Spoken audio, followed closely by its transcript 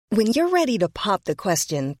When you're ready to pop the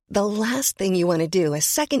question, the last thing you want to do is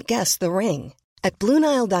second-guess the ring. At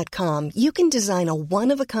BlueNile.com, you can design a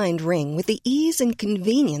one-of-a-kind ring with the ease and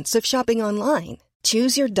convenience of shopping online.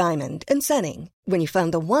 Choose your diamond and setting. When you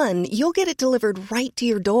find the one, you'll get it delivered right to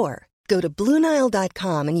your door. Go to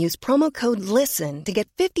BlueNile.com and use promo code LISTEN to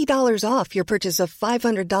get $50 off your purchase of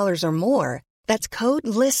 $500 or more. That's code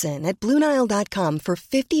LISTEN at BlueNile.com for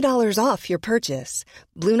 $50 off your purchase.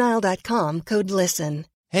 BlueNile.com, code LISTEN.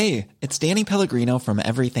 Hey, it's Danny Pellegrino from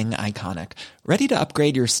Everything Iconic. Ready to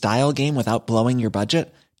upgrade your style game without blowing your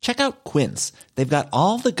budget? Check out Quince. They've got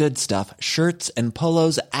all the good stuff, shirts and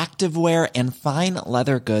polos, activewear, and fine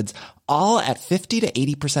leather goods, all at 50 to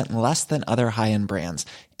 80% less than other high-end brands.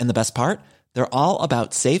 And the best part? They're all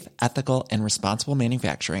about safe, ethical, and responsible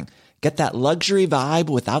manufacturing. Get that luxury vibe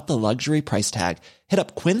without the luxury price tag. Hit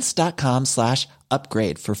up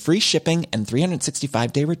quince.com/upgrade for free shipping and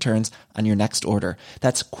 365-day returns on your next order.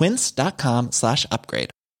 That's quince.com/upgrade.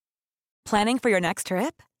 Planning for your next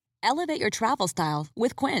trip? Elevate your travel style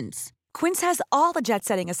with Quince. Quince has all the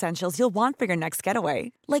jet-setting essentials you'll want for your next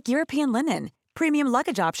getaway, like European linen, premium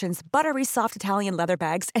luggage options, buttery soft Italian leather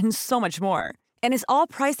bags, and so much more. And is all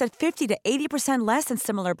priced at 50 to 80% less than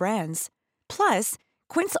similar brands. Plus,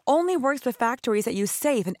 Quince only works with factories that use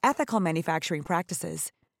safe and ethical manufacturing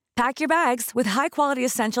practices. Pack your bags with high-quality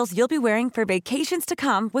essentials you'll be wearing for vacations to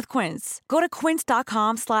come with Quince. Go to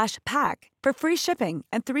quince.com/pack for free shipping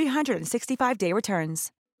and 365-day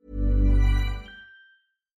returns.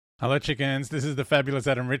 Hello, chickens. This is the fabulous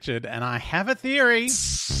Adam Richard, and I have a theory.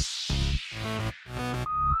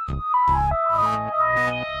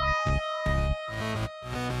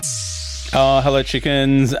 Oh, hello,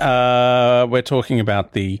 chickens. We're talking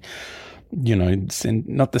about the,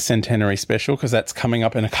 not the centenary special, because that's coming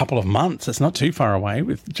up in a couple of months. It's not too far away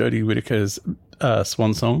with Jodie Whittaker's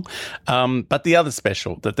Swan Song. But the other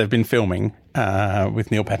special that they've been filming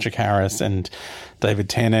with Neil Patrick Harris and David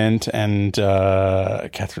Tennant and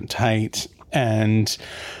Catherine Tate and,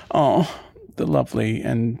 the lovely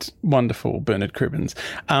and wonderful Bernard Cribbins.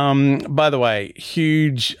 By the way,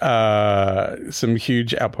 some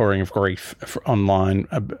huge outpouring of grief online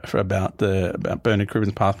about Bernard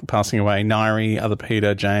Cribbins passing away. Nairi, other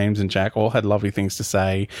Peter, James, and Jack all had lovely things to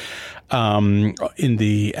say in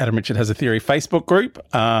the Adam Richard Has a Theory Facebook group.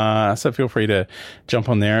 So feel free to jump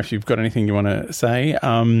on there if you've got anything you want to say.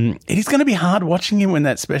 It is going to be hard watching him when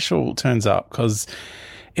that special turns up, because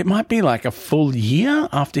it might be like a full year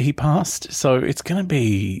after he passed. So it's going to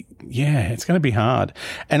be hard.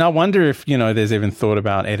 And I wonder if, there's even thought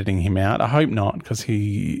about editing him out. I hope not, because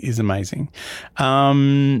he is amazing.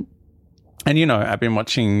 And, I've been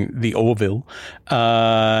watching The Orville,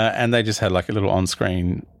 and they just had like a little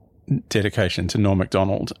on-screen dedication to Norm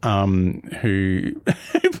Macdonald, who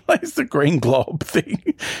plays the green glob thing.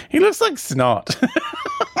 He looks like snot.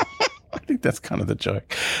 I think that's kind of the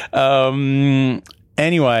joke.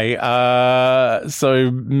 Anyway,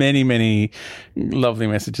 so many lovely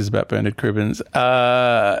messages about Bernard Cribbins.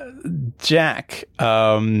 Jack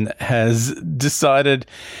has decided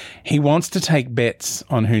he wants to take bets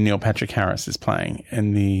on who Neil Patrick Harris is playing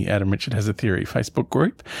in the Adam Richard Has a Theory Facebook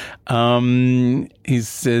group. He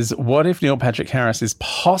says, what if Neil Patrick Harris is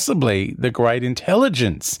possibly the great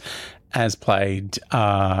intelligence as played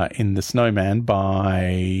in The Snowman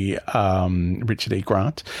by Richard E.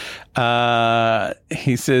 Grant.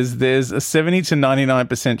 He says there's a 70 to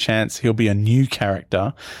 99% chance he'll be a new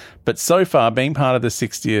character, but so far, being part of the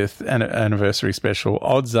 60th anniversary special,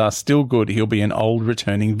 odds are still good he'll be an old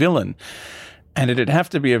returning villain. And it'd have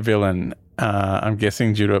to be a villain, I'm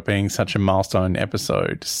guessing, due to it being such a milestone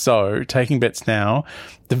episode. So, taking bets now,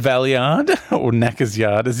 the Valeyard, or Knacker's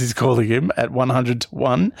Yard as he's calling him, at 100 to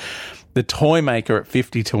 1. The Toymaker at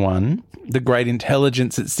 50 to 1. The Great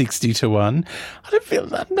Intelligence at 60 to 1.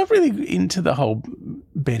 I'm not really into the whole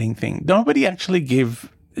betting thing. Nobody actually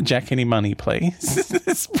give Jack any money, please.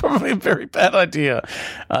 It's probably a very bad idea.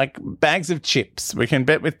 Like bags of chips. We can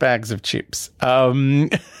bet with bags of chips.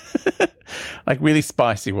 Like really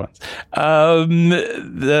spicy ones.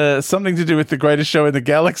 Something to do with the greatest show in the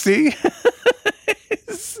galaxy.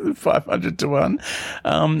 500 to 1.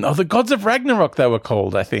 The Gods of Ragnarok, they were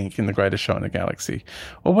called, I think, in the greatest show in the galaxy.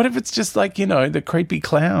 Or what if it's just like, the creepy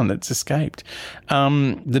clown that's escaped?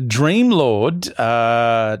 The Dream Lord,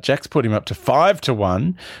 Jack's put him up to 5 to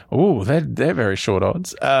 1. Oh, they're very short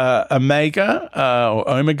odds. Omega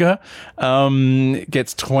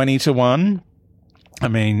gets 20 to 1. I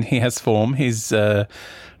mean, he has form. He's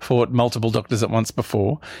fought multiple doctors at once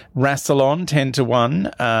before. Rassilon,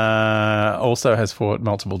 10-1, also has fought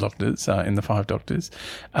multiple doctors in the Five Doctors.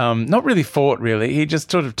 Not really fought, really. He just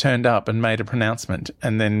sort of turned up and made a pronouncement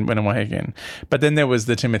and then went away again. But then there was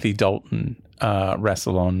the Timothy Dalton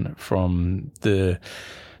Rassilon from the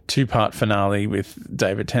 2-part finale with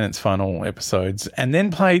David Tennant's final episodes, and then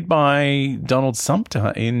played by Donald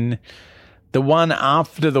Sumpter in the one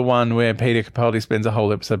after the one where Peter Capaldi spends a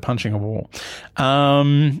whole episode punching a wall.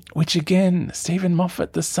 Which again, Stephen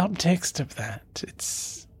Moffat, the subtext of that,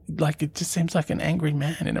 it's like, it just seems like an angry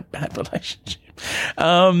man in a bad relationship.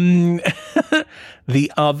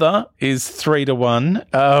 The Other is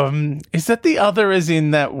 3-1. Is that The Other as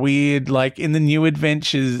in that weird, like in the New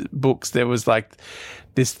Adventures books, there was like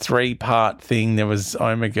this 3-part thing. There was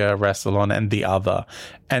Omega, Rassilon, and The Other.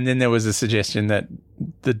 And then there was a suggestion that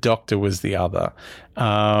the Doctor was The Other.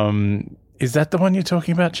 Is that the one you're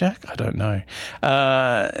talking about, Jack? I don't know.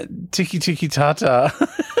 Tiki Tiki Tata.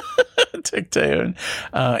 Tecteon.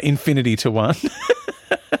 Infinity to 1.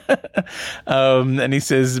 And he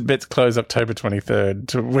says, bets close October 23rd,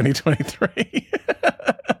 2023.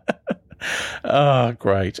 Oh,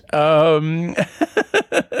 great.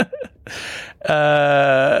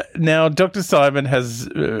 Now, Dr. Simon has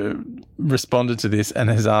responded to this and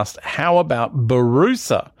has asked, how about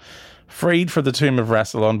Barusa, freed from the tomb of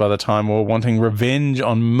Rassilon by the Time War, wanting revenge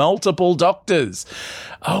on multiple doctors?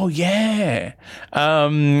 Oh, yeah.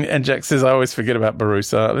 And Jack says, I always forget about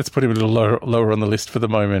Barusa. Let's put him a little lower on the list for the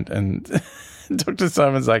moment. And Dr.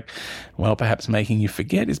 Simon's like, well, perhaps making you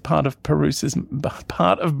forget is part of Barusa's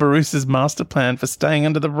master plan for staying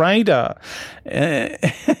under the radar.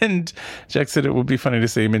 And Jack said it would be funny to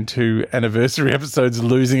see him in 2 anniversary episodes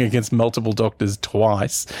losing against multiple doctors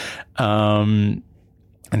twice. And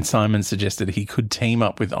Simon suggested he could team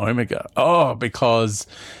up with Omega. Oh, because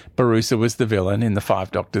Barusa was the villain in the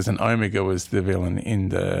 5 Doctors and Omega was the villain in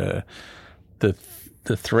the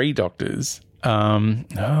 3 Doctors.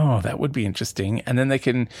 That would be interesting. And then they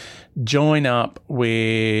can join up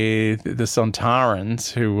with the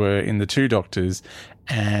Sontarans who were in the 2 Doctors,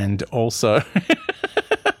 and also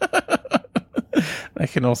they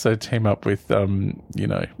can also team up with,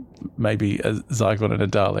 maybe a Zygon and a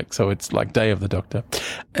Dalek. So it's like Day of the Doctor.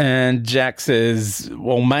 And Jack says,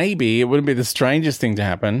 well, maybe it wouldn't be the strangest thing to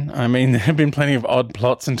happen. I mean, there have been plenty of odd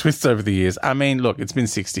plots and twists over the years. I mean, look, it's been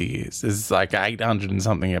 60 years. There's like 800 and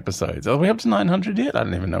something episodes. Are we up to 900 yet? I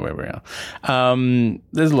don't even know where we are.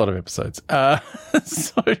 There's a lot of episodes.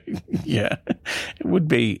 So, yeah, it would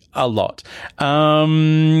be a lot.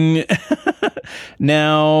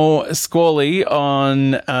 Now, Squally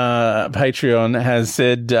on Patreon has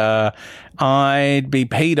said, I'd be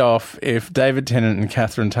peed off if David Tennant and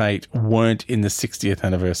Catherine Tate weren't in the 60th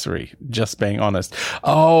anniversary, just being honest.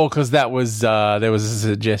 Oh, because that was, there was a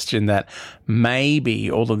suggestion that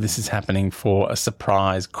maybe all of this is happening for a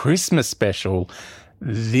surprise Christmas special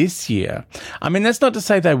this year. I mean, that's not to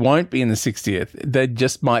say they won't be in the 60th. They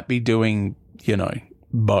just might be doing,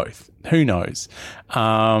 both. Who knows?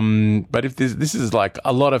 But if this is like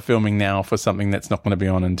a lot of filming now for something that's not going to be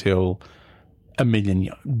on until a million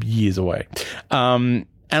years away. And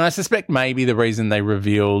I suspect maybe the reason they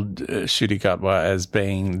revealed Ncuti Gatwa as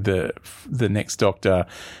being the next Doctor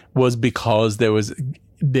was because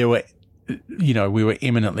we were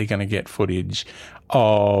imminently going to get footage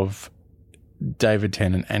of David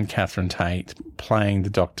Tennant and Catherine Tate playing the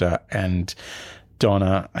Doctor and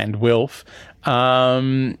Donna and Wilf.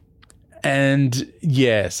 And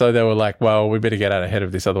yeah, so they were like, well, we better get out ahead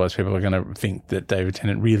of this. Otherwise people are going to think that David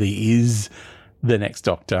Tennant really is the next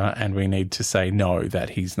Doctor, and we need to say no, that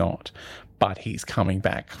he's not, but he's coming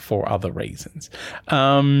back for other reasons.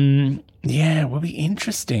 Yeah, it will be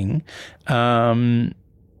interesting. I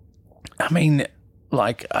mean,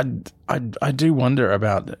 like, I do wonder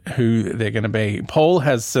about who they're going to be. Paul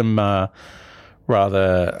has some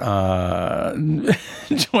rather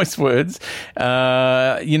choice words.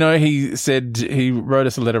 He said, he wrote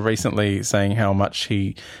us a letter recently saying how much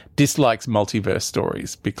he dislikes multiverse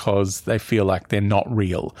stories because they feel like they're not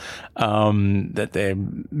real, that they're,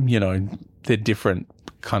 they're different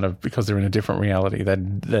kind of because they're in a different reality. They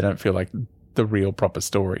don't feel like the real proper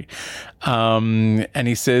story. And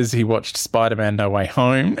he says he watched Spider-Man No Way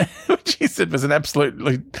Home, which he said was an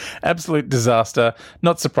absolute disaster.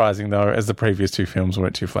 Not surprising, though, as the previous 2 films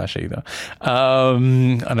weren't too flash either. I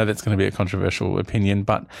know that's going to be a controversial opinion,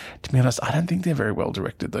 but to be honest, I don't think they're very well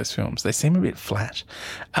directed, those films. They seem a bit flat.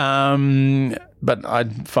 But I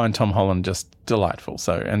find Tom Holland just delightful.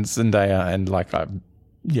 So, and Zendaya, and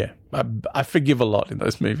I forgive a lot in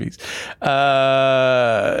those movies.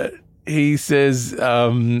 he says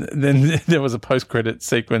then there was a post-credit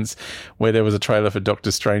sequence where there was a trailer for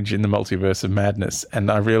Doctor Strange in the Multiverse of Madness,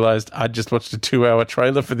 and I realised I'd just watched a 2-hour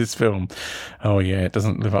trailer for this film. Oh, yeah, it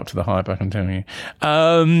doesn't live up to the hype, I can tell you.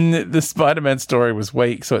 The Spider-Man story was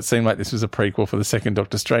weak, so it seemed like this was a prequel for the second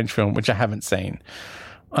Doctor Strange film, which I haven't seen.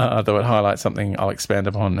 Though it highlights something I'll expand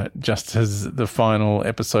upon just as the final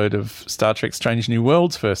episode of Star Trek Strange New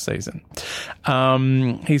Worlds first season.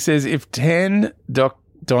 He says, if 10,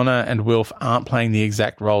 Donna and Wilf aren't playing the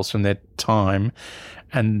exact roles from their time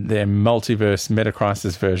and their multiverse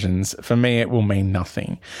Metacrisis versions, for me it will mean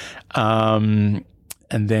nothing. And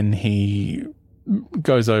then he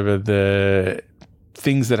goes over the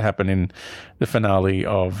things that happen in the finale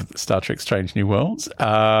of Star Trek Strange New Worlds. But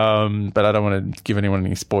I don't want to give anyone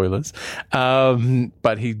any spoilers.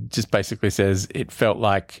 But he just basically says it felt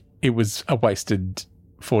like it was a wasted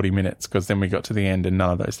 40 minutes because then we got to the end and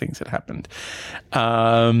none of those things had happened.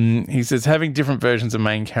 He says having different versions of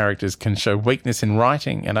main characters can show weakness in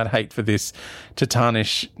writing, and I'd hate for this to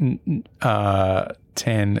tarnish not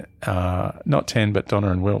 10, but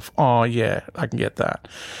Donna and Wilf. Oh, yeah, I can get that.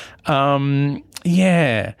 So,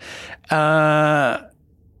 yeah,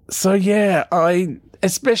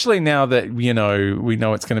 especially now that, we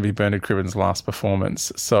know it's going to be Bernard Cribben's last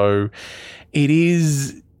performance. So it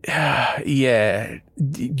is,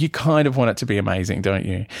 you kind of want it to be amazing, don't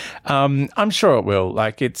you? I'm sure it will.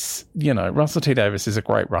 Like, it's, Russell T Davies is a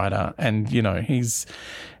great writer, and, he's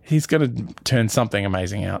going to turn something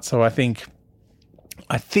amazing out. So I think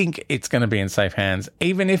it's going to be in safe hands,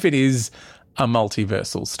 even if it is a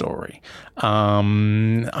multiversal story.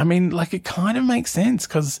 It kind of makes sense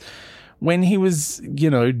because when he was,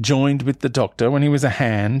 joined with the Doctor, when he was a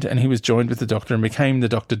hand and he was joined with the Doctor and became the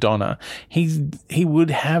Dr. Donna, he would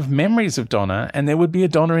have memories of Donna, and there would be a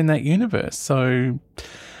Donna in that universe. So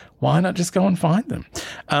why not just go and find them?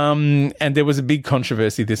 And there was a big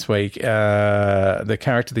controversy this week. The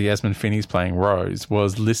character that Yasmin Finney's playing, Rose,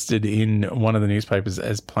 was listed in one of the newspapers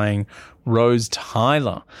as playing Rose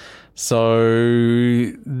Tyler.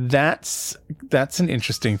 So that's an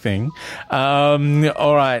interesting thing.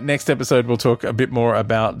 All right, next episode we'll talk a bit more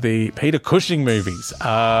about the Peter Cushing movies.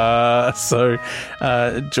 So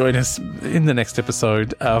join us in the next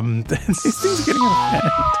episode. These things are getting out of hand.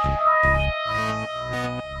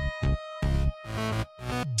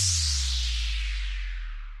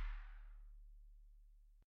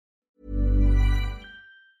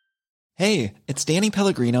 Hey, it's Danny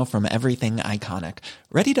Pellegrino from Everything Iconic.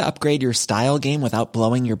 Ready to upgrade your style game without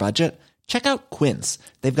blowing your budget? Check out Quince.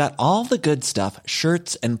 They've got all the good stuff,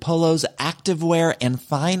 shirts and polos, activewear, and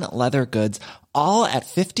fine leather goods, all at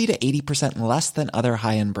 50 to 80% less than other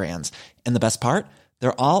high-end brands. And the best part?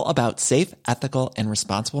 They're all about safe, ethical, and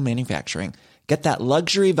responsible manufacturing. Get that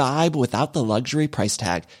luxury vibe without the luxury price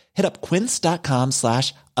tag. Hit up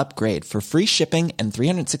quince.com/upgrade for free shipping and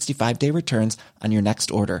 365-day returns on your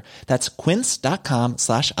next order. That's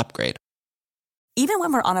quince.com/upgrade. Even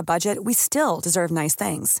when we're on a budget, we still deserve nice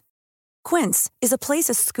things. Quince is a place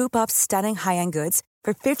to scoop up stunning high-end goods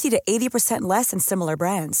for 50 to 80% less than similar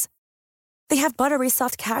brands. They have buttery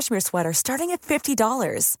soft cashmere sweaters starting at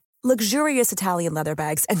 $50, luxurious Italian leather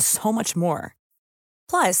bags, and so much more.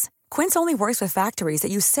 Plus, Quince only works with factories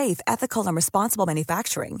that use safe, ethical, and responsible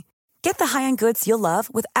manufacturing. Get the high-end goods you'll love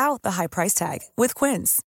without the high price tag with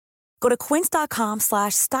Quince. Go to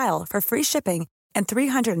quince.com/style for free shipping and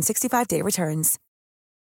 365-day returns.